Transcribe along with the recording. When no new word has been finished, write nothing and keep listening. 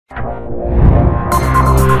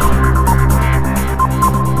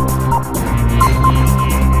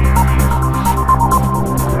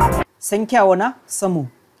સંખ્યાઓના સમૂહ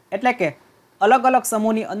એટલે કે અલગ અલગ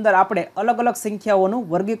સમૂહની અંદર આપણે અલગ અલગ સંખ્યાઓનું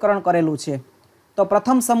વર્ગીકરણ કરેલું છે. તો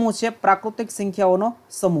પ્રથમ સમૂહ છે પ્રાકૃતિક સંખ્યાઓનો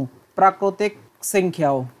સમૂહ. પ્રાકૃતિક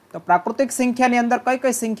સંખ્યાઓ. તો પ્રાકૃતિક સંખ્યાની અંદર કઈ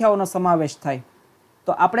કઈ સંખ્યાઓનો સમાવેશ થાય?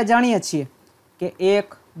 તો આપણે જાણીએ છીએ કે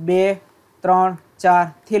 1, 2, 3, 4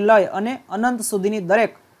 થી લઈ અને અનંત સુધીની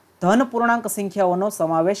દરેક ધન પૂર્ણાંક સંખ્યાઓનો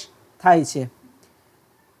સમાવેશ થાય છે.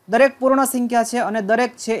 દરેક પૂર્ણ સંખ્યા છે અને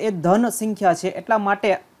દરેક છે એ ધન સંખ્યા છે, એટલા માટે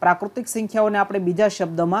પ્રાકૃતિક સંખ્યાઓને આપણે બીજા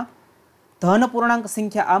શબ્દમાં ધન પૂર્ણાંક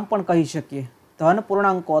સંખ્યા આમ પણ કહી શકીએ. ધન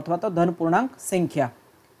પૂર્ણાંકો અથવા તો ધન પૂર્ણાંક સંખ્યા.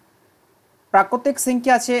 પ્રાકૃતિક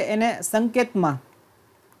સંખ્યા છે એને સંકેતમાં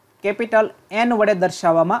કેપિટલ N વડે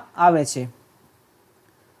દર્શાવવામાં આવે છે.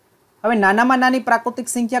 હવે નાનામાં નાની પ્રાકૃતિક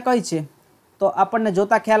સંખ્યા કઈ છે? તો આપણને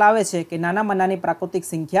જોતા ખ્યાલ આવે છે કે નાનામાં નાની પ્રાકૃતિક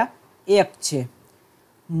સંખ્યા 1 છે.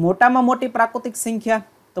 મોટામાં મોટી પ્રાકૃતિક સંખ્યા,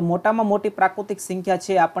 તો મોટામાં મોટી પ્રાકૃતિક સંખ્યા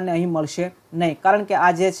છે આપણને અહીં મળશે નહીં, કારણ કે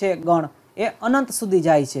આ જે છે ગણ એ અનંત સુધી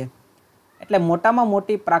જાય છે, એટલે મોટામાં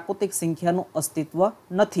મોટી પ્રાકૃતિક સંખ્યાનું અસ્તિત્વ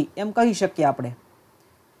નથી એમ કહી શકીએ આપણે.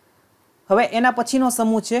 હવે એના પછીનો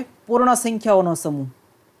સમૂહ છે પૂર્ણ સંખ્યાઓનો સમૂહ.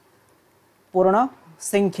 પૂર્ણ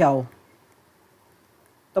સંખ્યાઓ.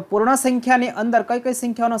 તો પૂર્ણ સંખ્યાની અંદર કઈ કઈ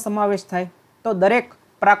સંખ્યાઓનો સમાવેશ થાય? તો દરેક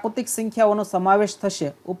પ્રાકૃતિક સંખ્યાઓનો સમાવેશ થશે,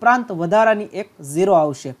 ઉપરાંત વધારાની એક 0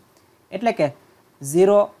 આવશે. એટલે કે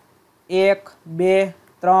 0, 1, 2,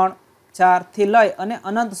 3, 4 થી લઈ અને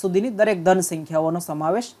અનંત સુધીની દરેક ધન સંખ્યાઓનો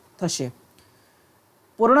સમાવેશ થશે.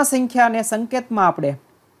 પૂર્ણ સંખ્યાને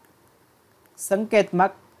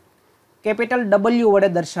સંકેતમાં કેપિટલ W વડે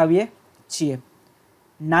દર્શાવીએ છીએ.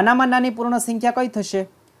 નાનામાં નાની પૂર્ણ સંખ્યા કઈ થશે?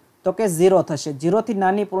 તો કે 0 થશે. 0 થી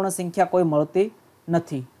નાની પૂર્ણ સંખ્યા કોઈ મળતી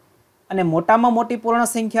નથી. અને મોટામાં મોટી પૂર્ણ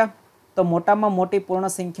સંખ્યા, તો મોટામાં મોટી પૂર્ણ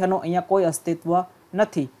સંખ્યાનું અહીંયા કોઈ અસ્તિત્વ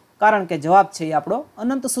નથી, કારણ કે જવાબ છે એ આપણો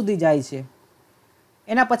અનંત સુધી જાય છે.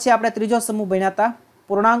 એના પછી આપણે ત્રીજો સમૂહ ભણ્યા હતા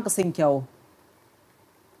પૂર્ણાંક સંખ્યાઓ.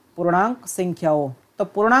 પૂર્ણાંક સંખ્યાઓ. તો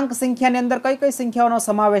પૂર્ણાંક સંખ્યાની અંદર કઈ કઈ સંખ્યાઓનો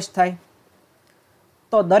સમાવેશ થાય?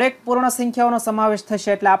 તો દરેક પૂર્ણ સંખ્યાઓનો સમાવેશ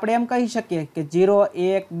થશે, એટલે આપણે એમ કહી શકીએ કે 0,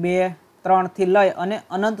 1, 2, 3 થી લઈ અને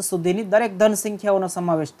અનંત સુધીની દરેક ધન સંખ્યાઓનો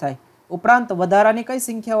સમાવેશ થાય. ઉપરાંત વધારાની કઈ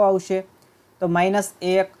સંખ્યાઓ આવશે? તો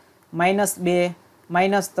 -1, -2,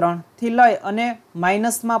 -3 થી લઈ અને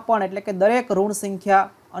માઇનસમાં પણ, એટલે કે દરેક ઋણ સંખ્યા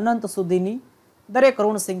અનંત સુધીની દરેક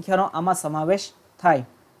ઋણ સંખ્યાનો આમાં સમાવેશ થાય.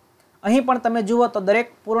 અહીં પણ તમે જુઓ તો દરેક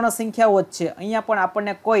પૂર્ણ સંખ્યાઓ જ છે. અહીંયા પણ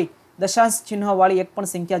આપણને કોઈ દશાંશ ચિહ્નવાળી એક પણ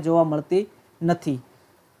સંખ્યા જોવા મળતી નથી.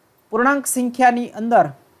 પૂર્ણાંક સંખ્યાની અંદર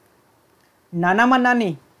નાનામાં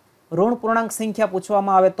નાની ઋણ પૂર્ણાંક સંખ્યા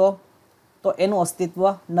પૂછવામાં આવે તો એનું અસ્તિત્વ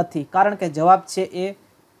નથી, કારણ કે જવાબ છે એ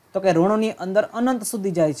તો કે ઋણની અંદર અનંત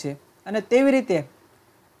સુધી જાય છે. અને તેવી રીતે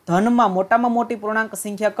ધનમાં મોટામાં મોટી પૂર્ણાંક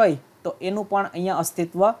સંખ્યા કઈ? તો એનું પણ અહીંયા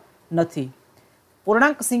અસ્તિત્વ નથી.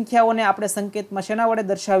 પૂર્ણાંક સંખ્યાઓને આપણે સંકેતમાં શેના વડે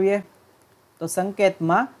દર્શાવીએ? તો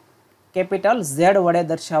સંકેતમાં કેપિટલ Z વડે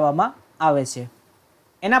દર્શાવવામાં આવે છે.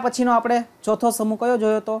 એના પછીનો આપણે ચોથો સમૂહ કયો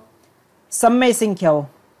જોયો તો? સમય સંખ્યાઓ.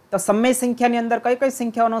 તો સમય સંખ્યાની અંદર કઈ કઈ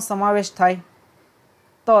સંખ્યાઓનો સમાવેશ થાય?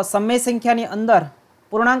 તો સમય સંખ્યાની અંદર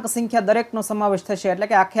પૂર્ણાંક સંખ્યા દરેકનો સમાવેશ થશે, એટલે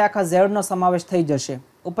કે આખા Z નો સમાવેશ થઈ જશે.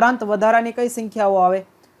 ઉપરાંત વધારાની કઈ સંખ્યાઓ આવે?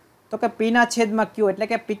 તો કે P/Q, એટલે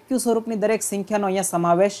કે PQ સ્વરૂપની દરેક સંખ્યાનો અહીંયા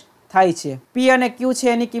સમાવેશ થાય છે. P અને Q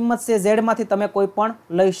છે એની કિંમત છે Z માંથી તમે કોઈ પણ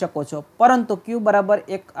લઈ શકો છો, પરંતુ Q બરાબર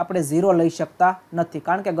 1 આપણે 0 લઈ શકતા નથી,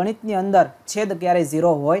 કારણ કે ગણિતની અંદર છેદ ક્યારેય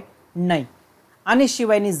 0 હોય નહીં. આની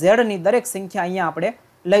સિવાયની Z ની દરેક સંખ્યા અહીંયા આપણે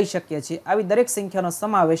લઈ શકીએ છીએ. આવી દરેક સંખ્યાનો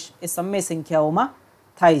સમાવેશ એ સમય સંખ્યાઓમાં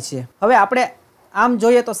થાય છે. હવે આપણે આમ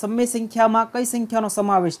જોઈએ તો સમય સંખ્યામાં કઈ સંખ્યાનો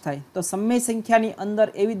સમાવેશ થાય? તો સમય સંખ્યાની અંદર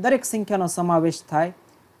એવી દરેક સંખ્યાનો સમાવેશ થાય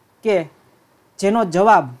કે જેનો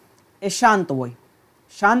જવાબ એ શાંત હોય.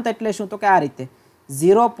 શાંત એટલે શું? તો કે આ રીતે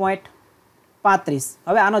 0.35.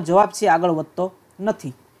 હવે આનો જવાબ છે આગળ વધતો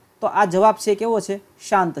નથી, તો આ જવાબ છે કેવો છે?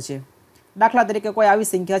 શાંત છે. દાખલા તરીકે કોઈ આવી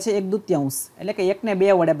સંખ્યા છે 1/2, એટલે કે 1 ને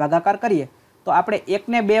 2 વડે ભાગાકાર કરીએ, તો આપણે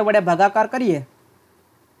 1 ને 2 વડે ભાગાકાર કરીએ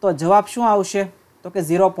તો જવાબ શું આવશે? તો કે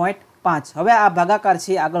 0.5. હવે આ ભાગાકાર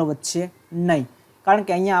છે આગળ વધશે નહીં, કારણ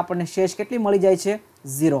કે અહીંયા આપણને શેષ કેટલી મળી જાય છે?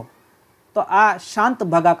 0. તો આ શાંત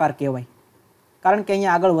ભાગાકાર કહેવાય, કારણ કે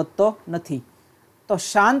અહીંયા આગળ વધતો નથી. તો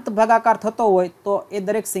શાંત ભાગાકાર થતો હોય તો એ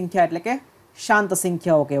દરેક સંખ્યા એટલે કે શાંત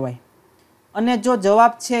સંખ્યાઓ કહેવાય. અને જો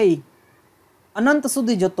જવાબ છે એ અનંત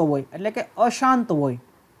સુધી જતો હોય, એટલે કે અશાંત હોય,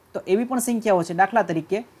 તો એવી પણ સંખ્યાઓ છે. દાખલા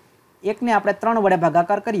તરીકે 1 ને આપણે 3 વડે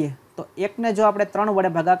ભાગાકાર કરીએ, તો 1 ને જો આપણે 3 વડે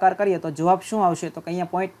ભાગાકાર કરીએ તો જવાબ શું આવશે? તો કે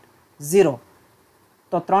અહીંયા 0.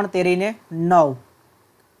 તો 3 તેરીને 9,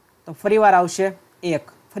 તો ફરીવાર આવશે 1,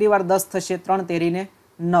 ફરીવાર 10 થશે, 3 તેરીને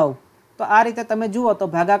 9। તો આ રીતે તમે જુઓ તો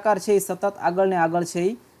ભાગાકાર છે એ સતત આગળ ને આગળ છે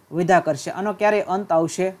એ વધ્યા કરશે, આનો ક્યારેય અંત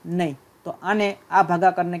આવશે નહીં. તો આને આ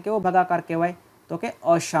ભાગાકારને કેવો ભાગાકાર કહેવાય? તો કે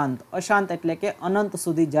અશાંત. અશાંત એટલે કે અનંત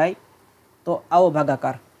સુધી જાય તો આવો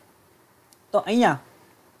ભાગાકાર. તો અહીંયા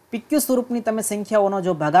PQ સ્વરૂપની તમે સંખ્યાઓનો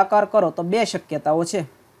જો ભાગાકાર કરો તો બે શક્યતાઓ છે.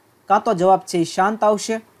 કાં તો જવાબ છે એ શાંત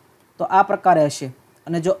આવશે તો આ પ્રકારે હશે,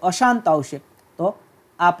 અને જો અશાંત આવશે તો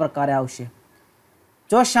આ પ્રકારે આવશે.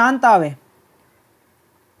 જો શાંત આવે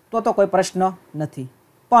તો કોઈ પ્રશ્ન નથી,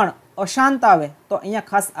 પણ અશાંત આવે તો અહીંયા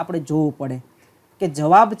ખાસ આપણે જોવું પડે કે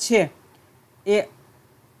જવાબ છે એ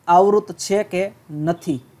આવૃત છે કે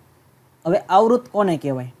નથી. હવે આવૃત કોને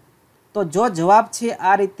કહેવાય? તો જો જવાબ છે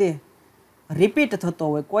આ રીતે રિપીટ થતો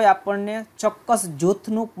હોય, કોઈ આપણને ચોક્કસ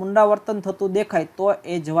જૂથનું પુનરાવર્તન થતું દેખાય તો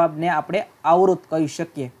એ જવાબને આપણે આવૃત કહી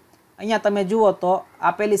શકીએ. અહીંયા તમે જુઓ તો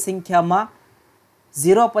આપેલી સંખ્યામાં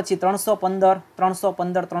 0 પછી 315,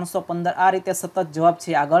 315, 315 આ રીતે સતત જવાબ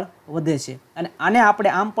છે આગળ વધે છે. અને આને આપણે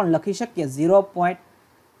આમ પણ લખી શકીએ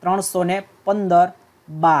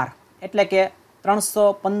 0.315 એટલે કે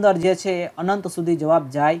 315 જે છે એ અનંત સુધી જવાબ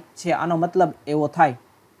જાય છે, આનો મતલબ એવો થાય.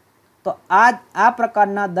 તો આ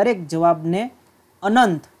પ્રકારના દરેક જવાબને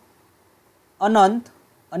અનંત, અનંત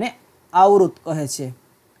અને આવૃત કહે છે.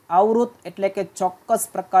 આવૃત એટલે કે ચોક્કસ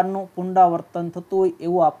પ્રકારનું પુનરાવર્તન થતું હોય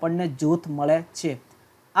એવું આપણને જૂથ મળે છે.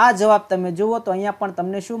 આ જવાબ તમે જુઓ તો અહીંયા પણ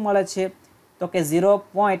તમને શું મળે છે? તો કે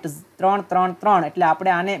 0.333 એટલે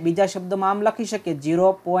આપણે આને બીજા શબ્દમાં આમ લખી શકીએ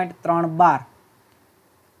 0.312.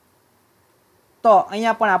 તો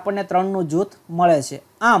અહીંયા પણ આપણને 3નું જૂથ મળે છે.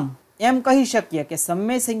 આમ એમ કહી શકીએ કે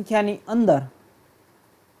સમય સંખ્યાની અંદર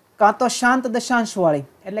કાં તો શાંત દશાંશવાળી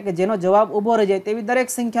એટલે કે જેનો જવાબ ઊભો રહી જાય તેવી દરેક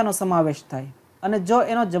સંખ્યાનો સમાવેશ થાય, અને જો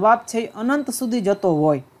એનો જવાબ છે અનંત સુધી જતો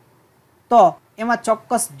હોય તો એમાં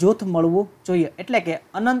ચોક્કસ જૂથ મળવું જોઈએ. એટલે કે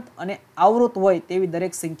અનંત અને આવૃત હોય તેવી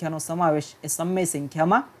દરેક સંખ્યાનો સમાવેશ એ સમય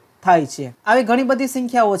સંખ્યામાં થાય છે. આવી ઘણી બધી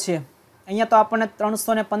સંખ્યાઓ છે. અહીંયા તો આપણને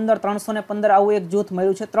 315 આવું એક જૂથ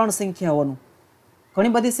મળ્યું છે 3 સંખ્યાઓનું.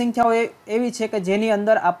 ઘણી બધી સંખ્યાઓ એવી છે કે જેની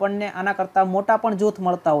અંદર આપણને આના કરતાં મોટા પણ જૂથ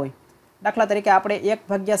મળતા હોય. દાખલા તરીકે આપણે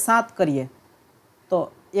 1/7 કરીએ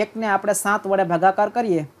તો 1ને આપણે 7 વડે ભાગાકાર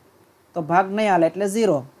કરીએ તો ભાગ નહીં હાલે એટલે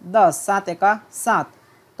 0. 10, 7 એકા 7.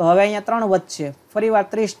 તો હવે અહીંયા 3 વધશે, ફરીવાર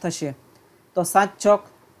 30 થશે તો 7 ચોક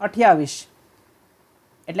 28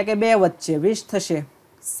 એટલે કે 2 વધશે 20 થશે.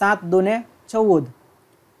 7 દૂને 14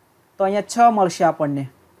 તો અહીંયા 6 મળશે આપણને,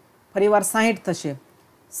 ફરીવાર 60 થશે.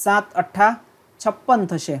 7 8 56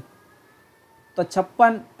 થશે તો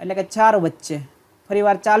 56 એટલે કે 4 વધશે,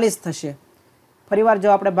 ફરીવાર 40 થશે. ફરીવાર જો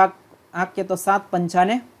આપણે ભાગ આંકીએ તો 7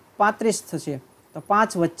 પંચાને 35 થશે તો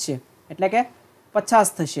 5 વધશે એટલે કે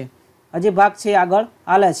 50 થશે. હજી ભાગ છે આગળ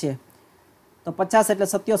હાલે છે તો 50 એટલે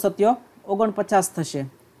 7 7 49 થશે.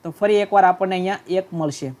 તો ફરી એકવાર આપણને અહીંયા 1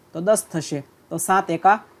 મળશે તો 10 થશે તો 7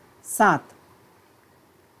 એકા 7.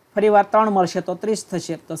 ફરીવાર 3 મળશે તો 30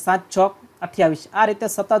 થશે તો 7 ચોક 28. આ રીતે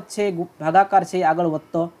સતત છે ભાગાકાર છે એ આગળ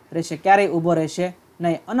વધતો રહેશે, ક્યારેય ઊભો રહેશે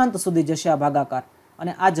નહીં, અનંત સુધી જશે આ ભાગાકાર.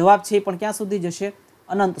 અને આ જવાબ છે એ પણ ક્યાં સુધી જશે?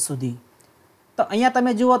 અનંત સુધી. તો અહીંયા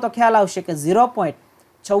તમે જુઓ તો ખ્યાલ આવશે કે 0.14,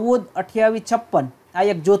 28, 56 આ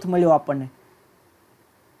એક જૂથ મળ્યું આપણને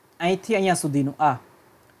અહીંથી અહીંયા સુધીનું. આ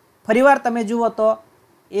ફરીવાર તમે જુઓ તો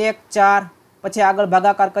 1 4 પછી આગળ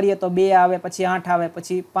ભાગાકાર કરીએ તો 2 આવે, પછી 8 આવે,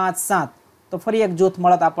 પછી 5 7 તો ફરી એક જૂથ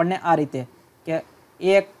મળત આપણને આ રીતે કે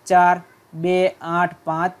 1 4 2 8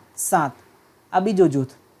 5 7 આ બીજું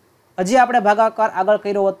જૂથ. હજી આપણે ભાગાકાર આગળ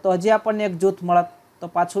કર્યો હોત તો હજી આપણને એક જૂથ મળત તો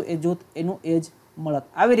પાછું એ જૂથ એનું એ જ મળત.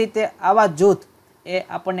 આવી રીતે આવા જૂથ એ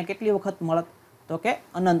આપણને કેટલી વખત મળત? તો કે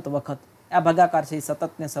અનંત વખત. આ ભાગાકાર છે એ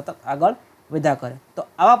સતત ને સતત આગળ વધ્યા કરે. તો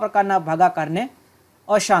આવા પ્રકારના ભાગાકારને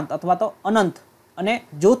અશાંત અથવા તો અનંત અને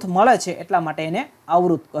જૂથ મળે છે એટલા માટે એને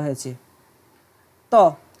આવૃત કહે છે.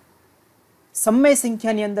 તો સમય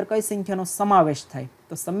સંખ્યાની અંદર કઈ સંખ્યાનો સમાવેશ થાય?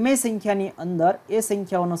 તો સમય સંખ્યાની અંદર એ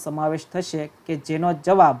સંખ્યાઓનો સમાવેશ થશે કે જેનો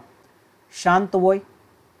જવાબ શાંત હોય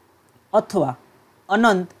અથવા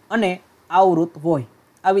અનંત અને આવૃત હોય.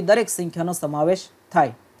 આવી દરેક સંખ્યાનો સમાવેશ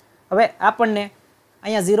થાય. હવે આપણને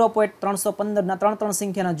અહીંયા 0.315ના 3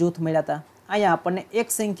 સંખ્યાના જૂથ મળ્યા હતા. અહીંયા આપણને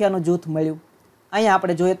એક સંખ્યાનું જૂથ મળ્યું. અહીંયા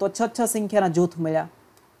આપણે જોઈએ તો 6 સંખ્યાના જૂથ મળ્યા.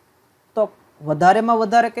 તો વધારેમાં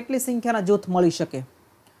વધારે કેટલી સંખ્યાના જૂથ મળી શકે?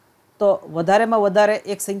 તો વધારેમાં વધારે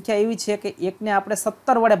એક સંખ્યા એવી છે કે એકને આપણે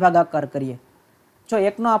 17 વડે ભાગાકાર કરીએ. જો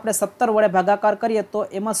એકનો આપણે 17 વડે ભાગાકાર કરીએ તો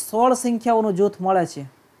એમાં 16 સંખ્યાઓનું જૂથ મળે છે,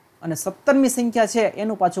 અને 17મી સંખ્યા છે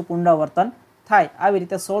એનું પાછું પુનરાવર્તન થાય. આવી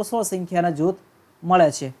રીતે 16 સંખ્યાના જૂથ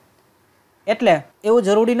મળે છે. એટલે એવું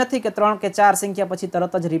જરૂરી નથી કે 3 કે 4 સંખ્યા પછી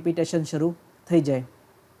તરત જ રિપીટેશન શરૂ થઈ જાય.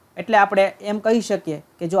 એટલે આપણે એમ કહી શકીએ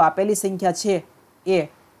કે જો આપેલી સંખ્યા છે એ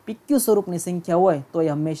PQ સ્વરૂપની સંખ્યા હોય તો એ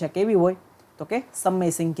હંમેશા કેવી હોય? તો કે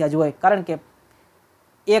સમય સંખ્યા જ હોય, કારણ કે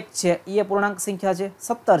 1 છે એ પૂર્ણાંક સંખ્યા છે,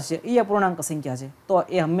 17 છે એ પૂર્ણાંક સંખ્યા છે, તો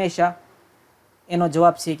એ હંમેશા એનો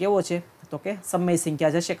જવાબ છે કેવો છે તો કે સમય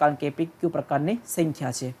સંખ્યા જશે, કારણ કે PQ પ્રકારની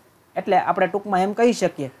સંખ્યા છે. એટલે આપણે ટૂંકમાં એમ કહી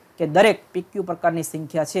શકીએ કે દરેક PQ પ્રકારની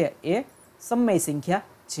સંખ્યા છે એ સમય સંખ્યા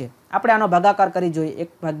છે. આપણે આનો ભાગાકાર કરી જોઈએ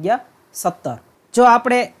 1/17. જો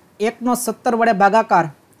આપણે 1નો 17 વડે ભાગાકાર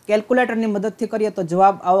કેલ્ક્યુલેટરની મદદથી કરીએ તો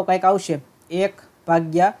જવાબ આવો કંઈક આવશે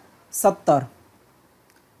 1/17.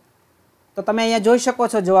 તો તમે અહીંયા જોઈ શકો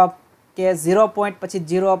છો જવાબ કે 0 પોઈન્ટ પછી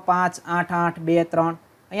 0, 5, 8, 8, 2, 3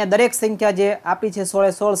 અહીંયા દરેક સંખ્યા જે આપી છે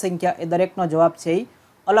 16 સંખ્યા એ દરેકનો જવાબ છે એ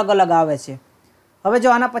અલગ અલગ આવે છે. હવે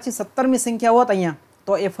જો આના પછી 17મી સંખ્યા હોત અહીંયા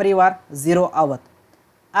તો એ ફરીવાર 0 આવત.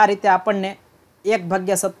 આ રીતે આપણને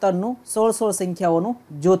 1/17નું 16 સંખ્યાઓનું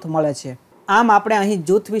જૂથ મળે છે. આમ આપણે અહીં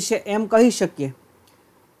જૂથ વિશે એમ કહી શકીએ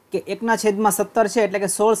કે 1/17 છે એટલે કે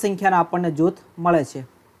 16 સંખ્યાના આપણને જૂથ મળે છે.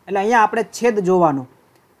 એટલે અહીંયા આપણે છેદ જોવાનો,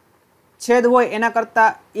 છેદ હોય એના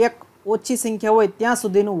કરતાં એક ઓછી સંખ્યા હોય ત્યાં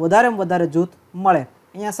સુધીનું વધારેમાં વધારે જૂથ મળે.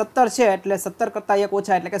 અહીંયા 17 છે એટલે 17 કરતાં એક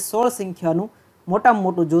ઓછા એટલે કે 16 સંખ્યાનું મોટામાં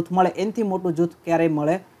મોટું જૂથ મળે, એનાથી મોટું જૂથ ક્યારેય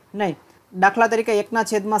મળે નહીં. દાખલા તરીકે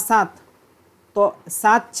 1/7 તો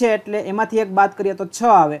 7 છે એટલે એમાંથી એક બાદ કરીએ તો 6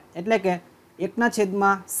 આવે, એટલે કે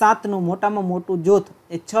 1/7નું મોટામાં મોટું જૂથ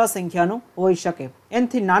એ 6 સંખ્યાનું હોઈ શકે.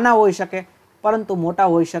 એનાથી નાના હોઈ શકે પરંતુ મોટા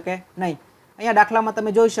હોઈ શકે નહીં. અહીંયા દાખલામાં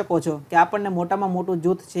તમે જોઈ શકો છો કે આપણને મોટામાં મોટું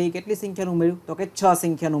જૂથ છે એ કેટલી સંખ્યાનું મળ્યું તો કે 6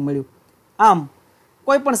 સંખ્યાનું મળ્યું. આમ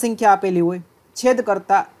કોઈ પણ સંખ્યા આપેલી હોય, છેદ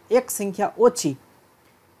કરતાં એક સંખ્યા ઓછી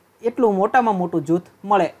એટલું મોટામાં મોટું જૂથ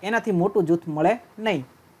મળે, એનાથી મોટું જૂથ મળે નહીં.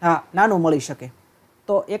 હા, નાનું મળી શકે.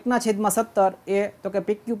 તો 1/17 એ તો કે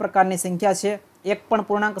PQ પ્રકારની સંખ્યા છે, એક પણ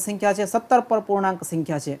પૂર્ણાંક સંખ્યા છે, 17 પણ પૂર્ણાંક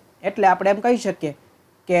સંખ્યા છે. એટલે આપણે એમ કહી શકીએ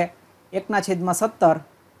કે 1/17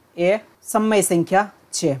 એ સમય સંખ્યા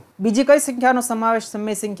છે. બીજી કઈ સંખ્યાનો સમાવેશ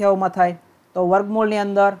સમય સંખ્યાઓમાં થાય તો વર્ગમૂળની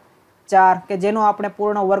અંદર 4 કે જેનો આપણે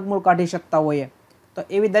પૂર્ણ વર્ગમૂળ કાઢી શકતા હોઈએ તો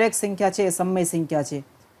એવી દરેક સંખ્યા છે એ સમય સંખ્યા છે.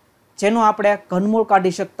 જેનું આપણે ઘનમૂળ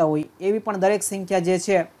કાઢી શકતા હોઈએ એવી પણ દરેક સંખ્યા જે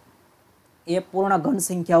છે એ પૂર્ણ ઘન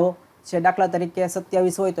સંખ્યાઓ છે. દાખલા તરીકે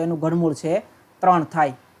 27 હોય તો એનું ઘનમૂળ છે 3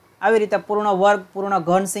 થાય. આવી રીતે પૂર્ણ વર્ગ, પૂર્ણ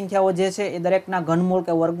ઘન સંખ્યાઓ જે છે એ દરેકના ઘનમૂળ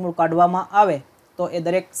કે વર્ગમૂળ કાઢવામાં આવે તો એ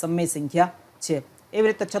દરેક સમય સંખ્યા છે. એવી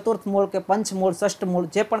રીતે ચતુર્થ મૂળ કે પંચમૂળ, ષષ્ઠમૂળ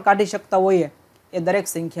જે પણ કાઢી શકતા હોઈએ એ દરેક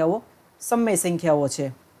સંખ્યાઓ સમય સંખ્યાઓ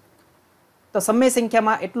છે. તો સમય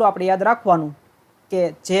સંખ્યામાં એટલું આપણે યાદ રાખવાનું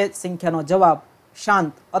કે જે સંખ્યાનો જવાબ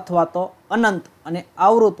શાંત અથવા તો અનંત અને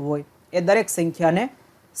આવૃત હોય એ દરેક સંખ્યાને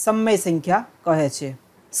સમય સંખ્યા કહે છે.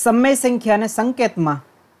 સમય સંખ્યાને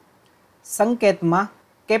સંકેતમાં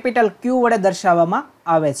કેપિટલ Q વડે દર્શાવવામાં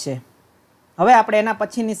આવે છે. હવે આપણે એના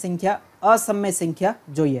પછીની સંખ્યા અસમય સંખ્યા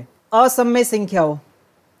જોઈએ. અસમય સંખ્યાઓ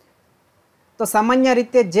તો સામાન્ય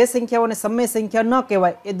રીતે જે સંખ્યાઓને સમય સંખ્યા ન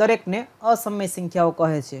કહેવાય એ દરેકને અસમય સંખ્યાઓ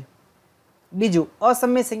કહે છે. બીજું,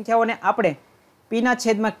 અસમય સંખ્યાઓને આપણે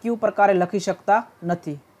P/Q પ્રકારે લખી શકતા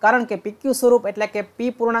નથી, કારણ કે PQ સ્વરૂપ એટલે કે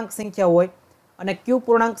P પૂર્ણાંક સંખ્યા હોય અને Q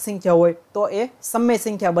પૂર્ણાંક સંખ્યા હોય તો એ સમય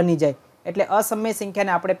સંખ્યા બની જાય. એટલે અસમય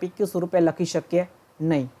સંખ્યાને આપણે PQ સ્વરૂપે લખી શકીએ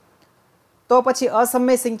નહીં. તો પછી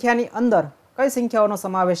અસમય સંખ્યાની અંદર કઈ સંખ્યાઓનો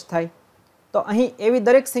સમાવેશ થાય તો અહીં એવી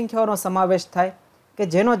દરેક સંખ્યાઓનો સમાવેશ થાય કે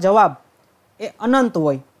જેનો જવાબ એ અનંત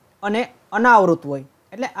હોય અને અનાવૃત હોય.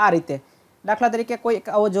 એટલે આ રીતે દાખલા તરીકે કોઈ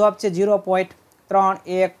આવો જવાબ છે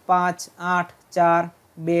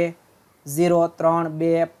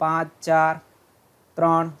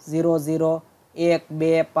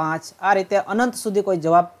આ રીતે અનંત સુધી કોઈ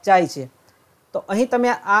જવાબ જાય છે. તો અહીં તમે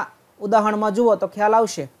આ ઉદાહરણમાં જુઓ તો ખ્યાલ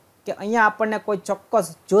આવશે કે અહીંયા આપણને કોઈ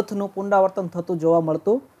ચોક્કસ જૂથનું પુનરાવર્તન થતું જોવા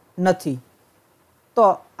મળતું નથી. તો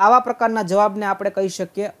આવા પ્રકારના જવાબને આપણે કહી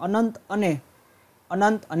શકીએ અનંત અને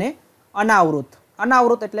અનાવૃત.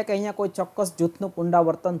 અનાવૃત એટલે કે અહીંયા કોઈ ચોક્કસ જૂથનું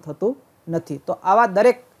પુનરાવર્તન થતું નથી. તો આવા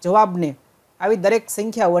દરેક જવાબને, આવી દરેક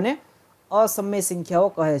સંખ્યાઓને અસમય સંખ્યાઓ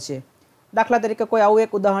કહે છે. દાખલા તરીકે કોઈ આવું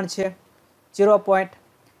એક ઉદાહરણ છે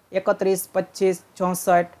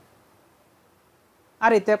 0.312564. આ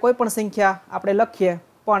રીતે કોઈ પણ સંખ્યા આપણે લખીએ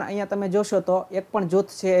પણ અહીંયા તમે જોશો તો એક પણ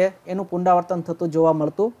જૂથ છે એનું પુનરાવર્તન થતું જોવા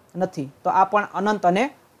મળતું નથી. તો આ પણ અનંત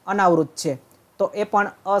અને અનાવૃત છે, તો એ પણ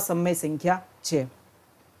અસમય સંખ્યા છે.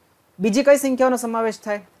 બીજી કઈ સંખ્યાઓનો સમાવેશ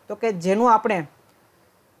થાય તો કે જેનું આપણે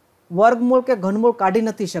વર્ગમૂળ કે ઘનમૂળ કાઢી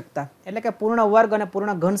નથી શકતા, એટલે કે પૂર્ણ વર્ગ અને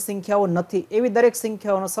પૂર્ણ ઘન સંખ્યાઓ નથી, એવી દરેક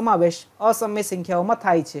સંખ્યાઓનો સમાવેશ અસમય સંખ્યાઓમાં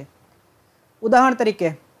થાય છે. ઉદાહરણ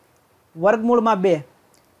તરીકે વર્ગમૂળમાં 2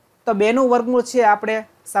 તો 2નું વર્ગમૂળ છે આપણે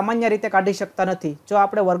સામાન્ય રીતે કાઢી શકતા નથી. જો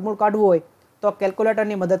આપણે વર્ગમૂળ કાઢવું હોય તો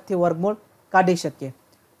કેલ્ક્યુલેટરની મદદથી વર્ગમૂળ કાઢી શકીએ.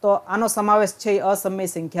 તો આનો સમાવેશ છે એ અસમય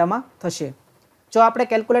સંખ્યામાં થશે. જો આપણે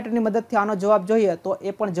કેલ્ક્યુલેટરની મદદથી આનો જવાબ જોઈએ તો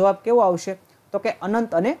એ પણ જવાબ કેવો આવશે તો કે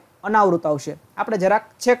અનંત અને અનાવૃત આવશે. આપણે જરાક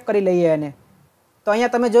ચેક કરી લઈએ એને. તો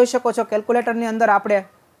અહીંયા તમે જોઈ શકો છો કેલ્ક્યુલેટરની અંદર આપણે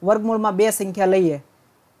વર્ગમૂળમાં 2 સંખ્યા લઈએ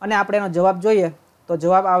અને આપણે એનો જવાબ જોઈએ તો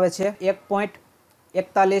જવાબ આવે છે 1.41,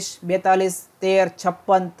 42, 13,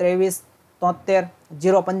 56, 23, 73,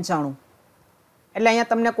 095. એટલે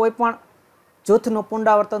અહીંયા તમને કોઈ પણ જૂથનું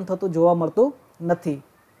પુનરાવર્તન થતું જોવા મળતું નથી.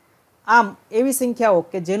 આમ એવી સંખ્યાઓ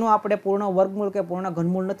કે જેનું આપણે પૂર્ણ વર્ગમૂળ કે પૂર્ણ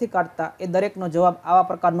ઘનમૂળ નથી કાઢતા એ દરેકનો જવાબ આવા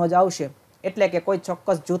પ્રકારનો જ આવશે. એટલે કે કોઈ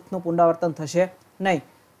ચોક્કસ જૂથનું પુનરાવર્તન થશે નહીં.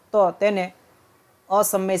 તો તેને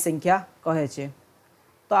અસમય સંખ્યા કહે છે.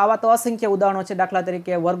 તો આવા તો અસંખ્ય ઉદાહરણો છે. દાખલા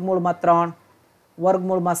તરીકે વર્ગમૂળમાં 3,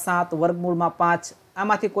 વર્ગમૂળમાં 7, વર્ગમૂળમાં 5.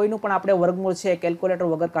 આમાંથી કોઈનું પણ આપણે વર્ગમૂળ છે કેલ્ક્યુલેટર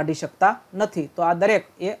વગર કાઢી શકતા નથી. તો આ દરેક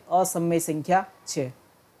એ અસમય સંખ્યા છે.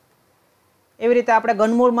 એવી રીતે આપણે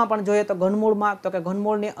ઘનમૂળમાં પણ જોઈએ તો ઘનમૂળમાં તો કે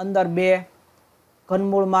ઘનમૂળની અંદર 2,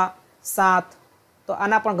 ઘનમૂળમાં 7. તો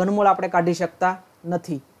આના પણ ઘનમૂળ આપણે કાઢી શકતા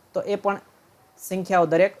નથી. તો એ પણ સંખ્યાઓ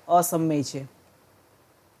દરેક અસમય છે.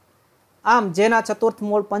 આમ જેના ચતુર્થ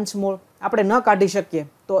મૂળ, પંચમૂળ આપણે ન કાઢી શકીએ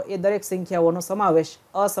તો એ દરેક સંખ્યાઓનો સમાવેશ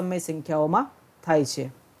અસમય સંખ્યાઓમાં થાય છે.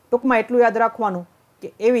 ટૂંકમાં એટલું યાદ રાખવાનું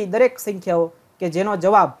કે એવી દરેક સંખ્યાઓ કે જેનો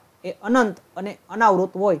જવાબ એ અનંત અને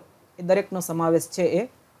અનાવૃત હોય એ દરેકનો સમાવેશ છે એ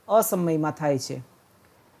અસમયમાં થાય છે.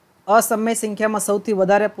 અસમય સંખ્યામાં સૌથી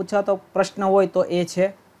વધારે પૂછાતો પ્રશ્ન હોય તો એ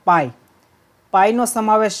છે પાઈ. પાઈનો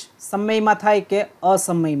સમાવેશ સમયમાં થાય કે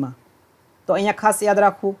અસમયમાં? તો અહીંયા ખાસ યાદ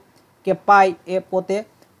રાખવું કે પાઈ એ પોતે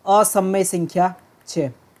અસમય સંખ્યા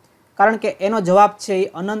છે, કારણ કે એનો જવાબ છે એ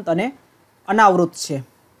અનંત અને અનાવૃત છે.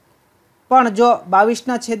 પણ જો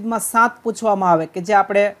 22/7 પૂછવામાં આવે કે જે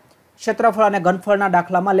આપણે ક્ષેત્રફળ અને ઘનફળના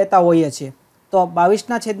દાખલામાં લેતા હોઈએ છીએ તો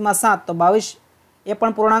 22/7 તો 22 એ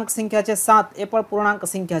પણ પૂર્ણાંક સંખ્યા છે, 7 એ પણ પૂર્ણાંક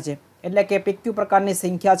સંખ્યા છે. એટલે કે PQ પ્રકારની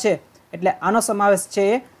સંખ્યા છે. એટલે આનો સમાવેશ છે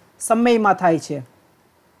એ સમયમાં થાય છે,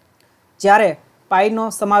 જ્યારે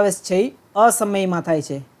પાઈનો સમાવેશ છે એ અસમયમાં થાય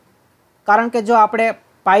છે. કારણ કે જો આપણે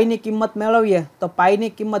પાઈની કિંમત મેળવીએ તો પાઈની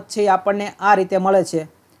કિંમત છે એ આપણને આ રીતે મળે છે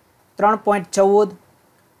 3.14,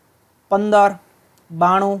 15,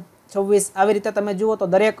 92, 26. આવી રીતે તમે જુઓ તો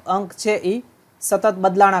દરેક અંક છે એ સતત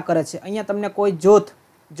બદલાણા કરે છે. અહીંયા તમને કોઈ જૂથ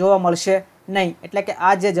જોવા મળશે નહીં. એટલે કે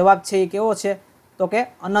આ જે જવાબ છે એ કેવો છે તો કે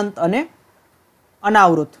અનંત અને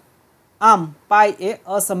અનાવૃત. આમ પાઈ એ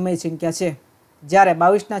અસમય સંખ્યા છે, જ્યારે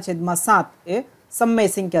 22/7 એ સમય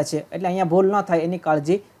સંખ્યા છે. એટલે અહીંયા ભૂલ ન થાય એની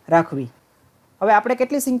કાળજી રાખવી. હવે આપણે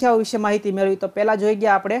કેટલી સંખ્યાઓ વિશે માહિતી મેળવી? તો પહેલાં જોઈ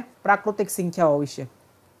ગયા આપણે પ્રાકૃતિક સંખ્યાઓ વિશે.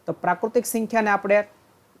 તો પ્રાકૃતિક સંખ્યાને આપણે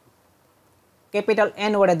કેપિટલ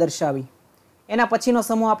N વડે દર્શાવી. એના પછીનો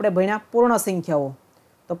સમૂહ આપણે ભણ્યા પૂર્ણ સંખ્યાઓ.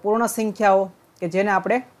 તો પૂર્ણ સંખ્યાઓ કે જેને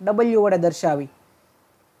આપણે W વડે દર્શાવી.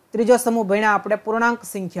 ત્રીજો સમૂહ ભણ્યા આપણે પૂર્ણાંક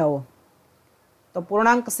સંખ્યાઓ. તો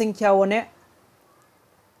પૂર્ણાંક સંખ્યાઓને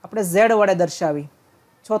આપણે Z વડે દર્શાવી.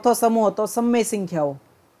 ચોથો સમૂહ હતો સમય સંખ્યાઓ.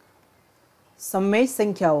 સમય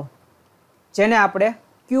સંખ્યાઓ જેને આપણે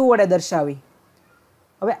Q વડે દર્શાવી.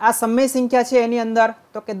 હવે આ સમય સંખ્યા છે એની અંદર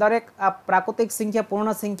તો કે દરેક આ પ્રાકૃતિક સંખ્યા,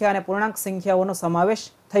 પૂર્ણ સંખ્યા અને પૂર્ણાંક સંખ્યાઓનો સમાવેશ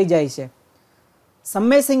થઈ જાય છે.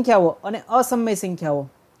 સમય સંખ્યાઓ અને અસમય સંખ્યાઓ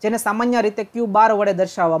જેને સામાન્ય રીતે Q12 વડે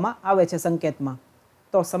દર્શાવવામાં આવે છે સંકેતમાં.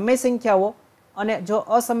 તો સમય સંખ્યાઓ અને જો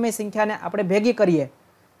અસમય સંખ્યાને આપણે ભેગી કરીએ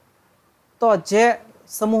તો જે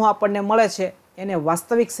સમૂહ આપણને મળે છે એને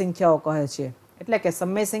વાસ્તવિક સંખ્યાઓ કહે છે. એટલે કે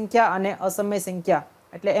સમય સંખ્યા અને અસમય સંખ્યા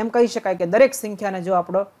એટલે એમ કહી શકાય કે દરેક સંખ્યાને જો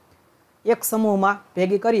આપણે એક સમૂહમાં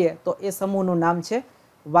ભેગી કરીએ તો એ સમૂહનું નામ છે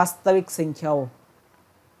વાસ્તવિક સંખ્યાઓ.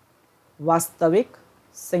 વાસ્તવિક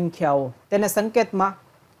સંખ્યાઓ તેને સંકેતમાં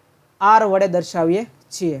R વડે દર્શાવીએ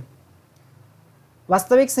છીએ.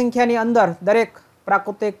 વાસ્તવિક સંખ્યાની અંદર દરેક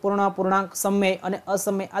પ્રાકૃતિક, પૂર્ણ, પૂર્ણાંક, સમય અને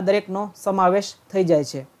અસમય આ દરેકનો સમાવેશ થઈ જાય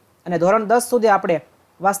છે. અને ધોરણ 10 સુધી આપણે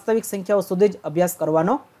વાસ્તવિક સંખ્યાઓ સુધી જ અભ્યાસ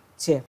કરવાનો છે.